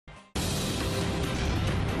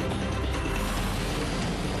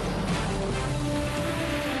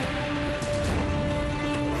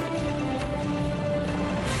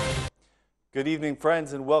Good evening,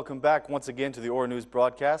 friends, and welcome back once again to the OR News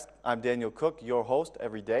broadcast. I'm Daniel Cook, your host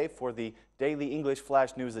every day for the Daily English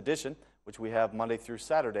Flash News edition, which we have Monday through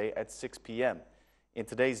Saturday at 6 p.m. In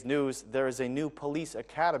today's news, there is a new police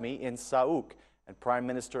academy in Sauk, and Prime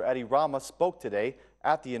Minister Rama spoke today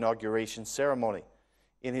at the inauguration ceremony.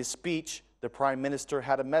 In his speech, the Prime Minister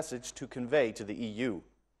had a message to convey to the EU.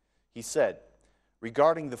 He said,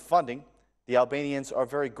 "Regarding the funding, the Albanians are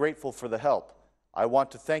very grateful for the help. I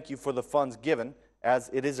want to thank you for the funds given, as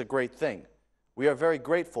it is a great thing. We are very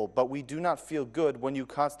grateful, but we do not feel good when you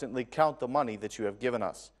constantly count the money that you have given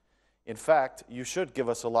us. In fact, you should give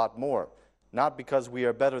us a lot more, not because we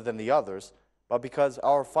are better than the others, but because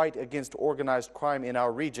our fight against organized crime in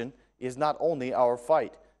our region is not only our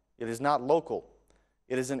fight. It is not local.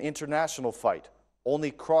 It is an international fight.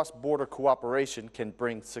 Only cross-border cooperation can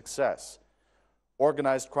bring success.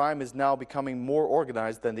 Organized crime is now becoming more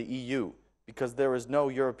organized than the EU, because there is no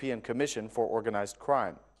European Commission for Organized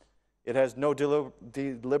Crime. It has no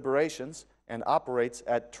deliberations and operates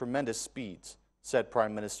at tremendous speeds," said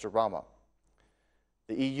Prime Minister Rama.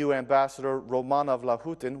 The EU Ambassador Romana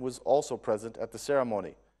Vlahutin was also present at the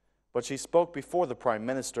ceremony, but she spoke before the Prime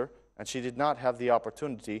Minister and she did not have the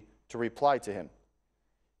opportunity to reply to him.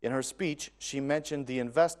 In her speech, she mentioned the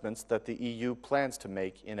investments that the EU plans to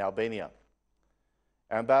make in Albania.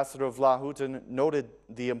 Ambassador Vlahutin noted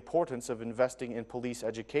the importance of investing in police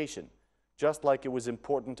education, just like it was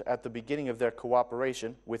important at the beginning of their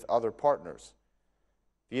cooperation with other partners.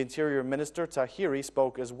 The Interior Minister Tahiri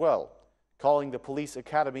spoke as well, calling the police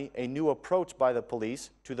academy a new approach by the police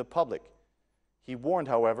to the public. He warned,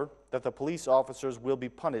 however, that the police officers will be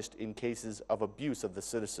punished in cases of abuse of the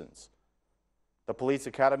citizens. The police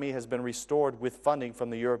academy has been restored with funding from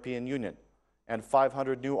the European Union, and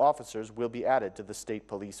 500 new officers will be added to the state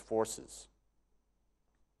police forces.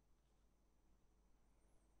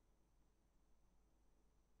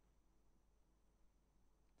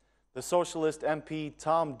 The Socialist MP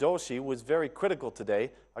Tom Doshi was very critical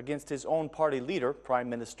today against his own party leader, Prime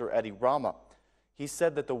Minister Rama. He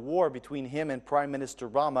said that the war between him and Prime Minister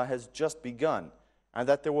Rama has just begun and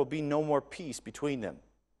that there will be no more peace between them.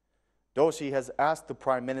 Doshi has asked the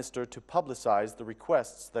Prime Minister to publicize the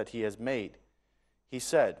requests that he has made. He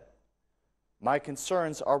said, "My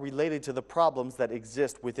concerns are related to the problems that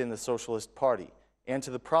exist within the Socialist Party and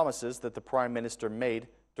to the promises that the Prime Minister made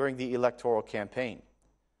during the electoral campaign.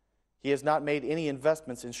 He has not made any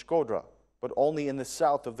investments in Shkodra, but only in the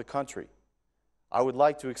south of the country. I would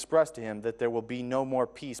like to express to him that there will be no more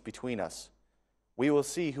peace between us. We will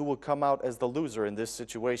see who will come out as the loser in this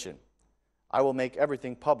situation. I will make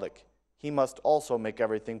everything public. He must also make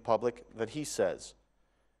everything public that he says.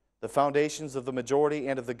 The foundations of the majority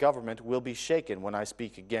and of the government will be shaken when I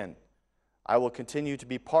speak again. I will continue to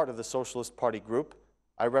be part of the Socialist Party group.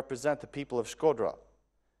 I represent the people of Shkodra.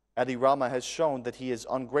 Rama has shown that he is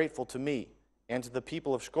ungrateful to me and to the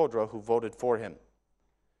people of Shkodra who voted for him.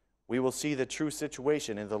 We will see the true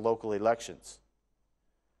situation in the local elections."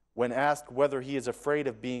 When asked whether he is afraid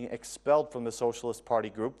of being expelled from the Socialist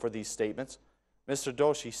Party group for these statements, Mr.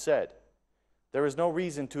 Doshi said, "There is no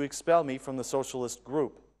reason to expel me from the Socialist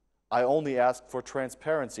group. I only ask for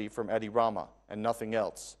transparency from Rama and nothing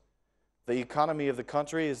else. The economy of the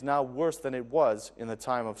country is now worse than it was in the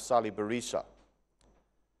time of Sali Berisha."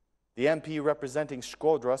 The MP representing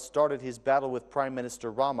Shkodra started his battle with Prime Minister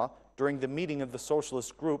Rama during the meeting of the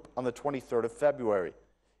Socialist group on the 23rd of February.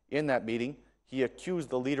 In that meeting, he accused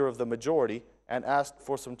the leader of the majority and asked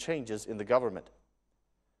for some changes in the government.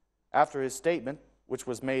 After his statement, which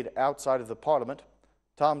was made outside of the parliament,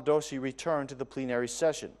 Tom Doshi returned to the plenary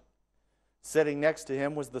session. Sitting next to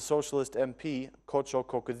him was the Socialist MP,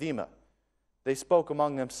 Koka. They spoke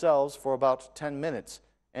among themselves for about 10 minutes,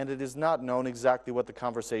 and it is not known exactly what the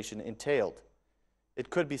conversation entailed. It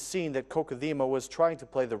could be seen that Koka was trying to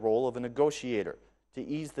play the role of a negotiator to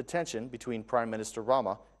ease the tension between Prime Minister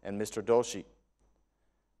Rama and Mr. Doshi.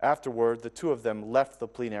 Afterward, the two of them left the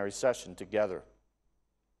plenary session together.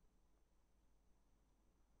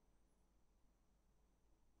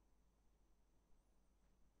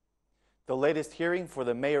 The latest hearing for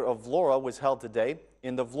the mayor of Vlora was held today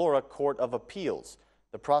in the Vlora Court of Appeals.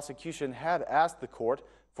 The prosecution had asked the court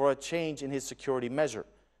for a change in his security measure,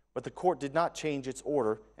 but the court did not change its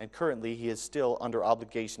order, and currently he is still under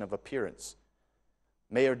obligation of appearance.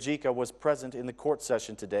 Mayor Gjika was present in the court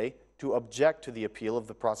session today to object to the appeal of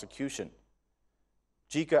the prosecution.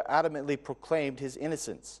 Gjika adamantly proclaimed his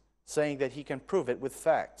innocence, saying that he can prove it with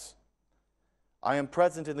facts. "I am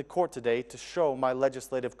present in the court today to show my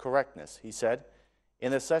legislative correctness," he said.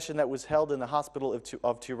 "In a session that was held in the hospital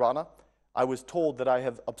of Tirana, I was told that I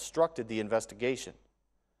have obstructed the investigation.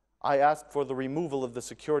 I ask for the removal of the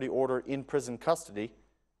security order in prison custody,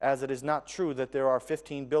 as it is not true that there are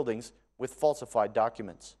 15 buildings with falsified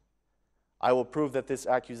documents. I will prove that this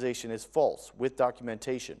accusation is false with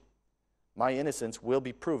documentation. My innocence will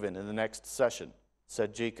be proven in the next session,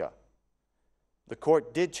 said Gjika. The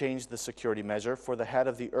court did change the security measure for the head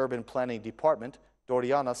of the Urban Planning Department,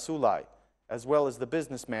 Doriana Sulai, as well as the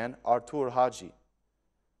businessman Artur Haji.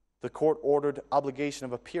 The court ordered obligation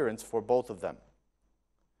of appearance for both of them.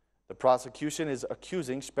 The prosecution is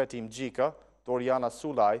accusing Shpetim Gjika, Doriana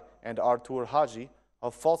Sulai, and Artur Haji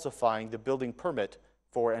of falsifying the building permit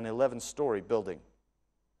for an 11-story building.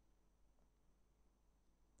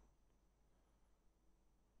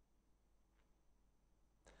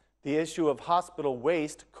 The issue of hospital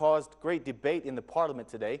waste caused great debate in the parliament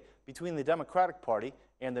today between the Democratic Party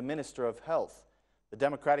and the Minister of Health. The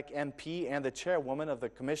Democratic MP and the chairwoman of the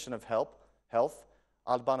Commission of Health,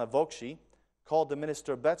 Albana Vokshi, called the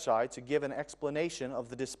Minister Beqaj to give an explanation of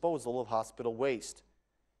the disposal of hospital waste.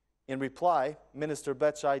 In reply, Minister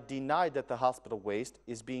Beqaj denied that the hospital waste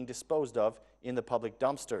is being disposed of in the public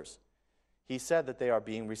dumpsters. He said that they are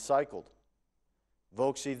being recycled.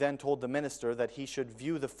 Vokshi then told the minister that he should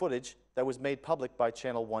view the footage that was made public by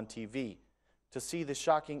Channel 1 TV to see the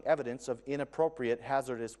shocking evidence of inappropriate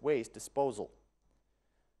hazardous waste disposal.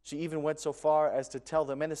 She even went so far as to tell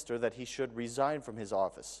the minister that he should resign from his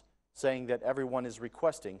office, saying that everyone is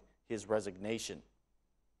requesting his resignation.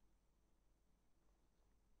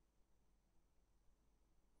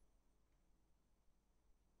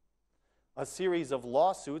 A series of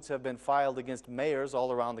lawsuits have been filed against mayors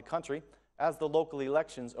all around the country as the local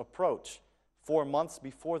elections approach. 4 months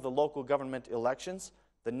before the local government elections,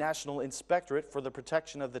 the National Inspectorate for the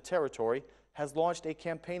Protection of the Territory has launched a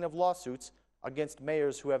campaign of lawsuits against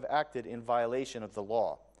mayors who have acted in violation of the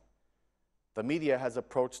law. The media has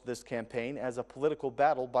approached this campaign as a political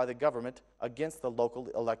battle by the government against the local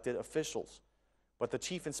elected officials. But the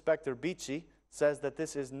Chief Inspector Bici says that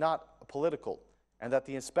this is not political and that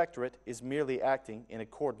the inspectorate is merely acting in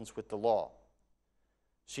accordance with the law.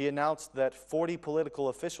 She announced that 40 political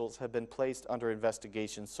officials have been placed under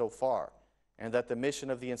investigation so far, and that the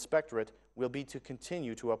mission of the inspectorate will be to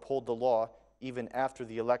continue to uphold the law even after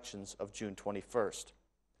the elections of June 21st.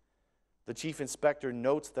 The chief inspector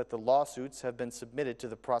notes that the lawsuits have been submitted to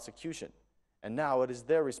the prosecution, and now it is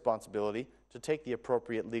their responsibility to take the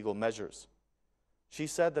appropriate legal measures. She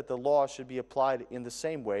said that the law should be applied in the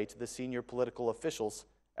same way to the senior political officials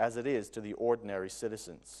as it is to the ordinary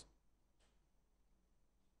citizens.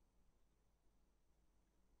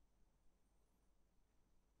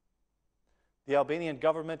 The Albanian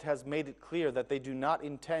government has made it clear that they do not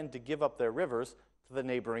intend to give up their rivers to the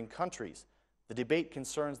neighboring countries. The debate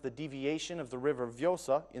concerns the deviation of the river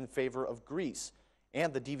Vjosa in favor of Greece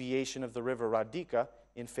and the deviation of the river Radica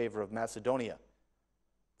in favor of Macedonia.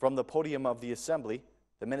 From the podium of the Assembly,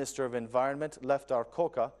 the Minister of Environment, Leftar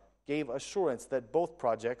Koka, gave assurance that both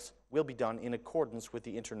projects will be done in accordance with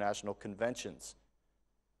the international conventions.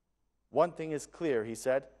 One thing is clear, he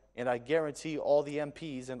said, and I guarantee all the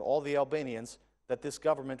MPs and all the Albanians that this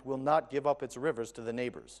government will not give up its rivers to the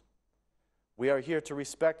neighbors. We are here to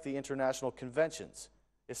respect the international conventions,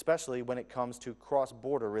 especially when it comes to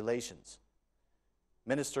cross-border relations.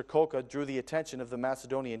 Minister Koka drew the attention of the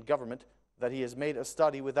Macedonian government that he has made a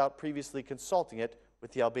study without previously consulting it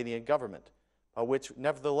with the Albanian government, which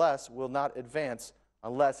nevertheless will not advance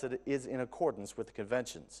unless it is in accordance with the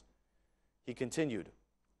conventions. He continued,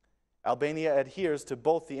 Albania adheres to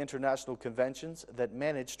both the international conventions that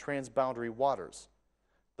manage transboundary waters.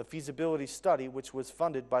 The feasibility study, which was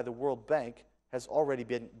funded by the World Bank, has already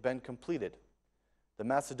been completed. The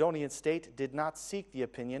Macedonian state did not seek the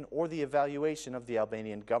opinion or the evaluation of the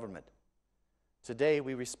Albanian government. Today,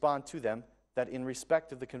 we respond to them that in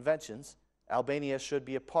respect of the conventions, Albania should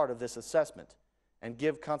be a part of this assessment and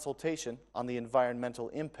give consultation on the environmental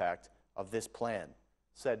impact of this plan,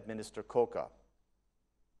 said Minister Koka.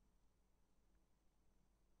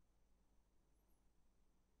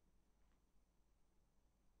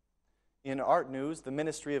 In art news, the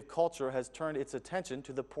Ministry of Culture has turned its attention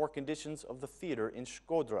to the poor conditions of the theater in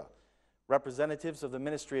Shkodra. Representatives of the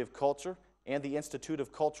Ministry of Culture and the Institute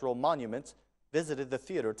of Cultural Monuments visited the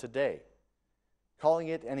theater today. Calling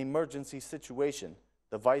it an emergency situation,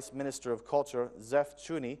 the Vice Minister of Culture, Zef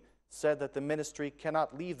Chuni, said that the ministry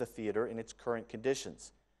cannot leave the theater in its current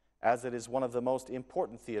conditions, as it is one of the most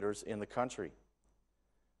important theaters in the country.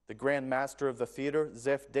 The Grand Master of the theater,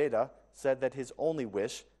 Zef Deda, said that his only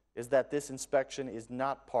wish is that this inspection is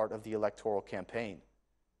not part of the electoral campaign.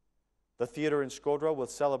 The theater in Shkodra will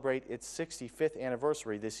celebrate its 65th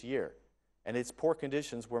anniversary this year, and its poor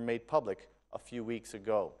conditions were made public a few weeks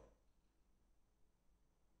ago.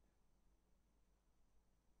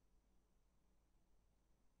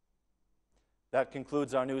 That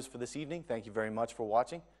concludes our news for this evening. Thank you very much for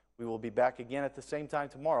watching. We will be back again at the same time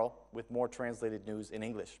tomorrow with more translated news in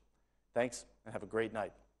English. Thanks, and have a great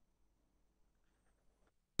night.